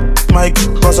 but in a mic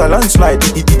cause a landslide.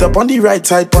 Hit up on the right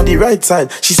side, on the right side.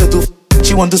 She said to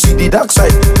she want to see the dark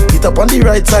side. Hit up on the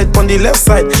right side, on the left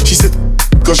side. She said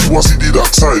cause she want to see the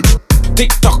dark side.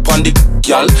 Tick tock on the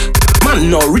girl.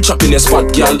 Man no reach up in the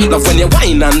spot, girl. Love when you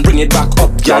whine and bring it back up,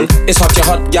 girl. It's hot, you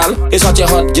hot, girl. It's hot, you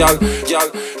hot, girl.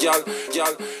 Girl, girl,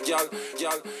 girl, girl,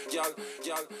 girl, girl, girl,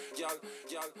 girl,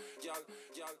 girl, girl.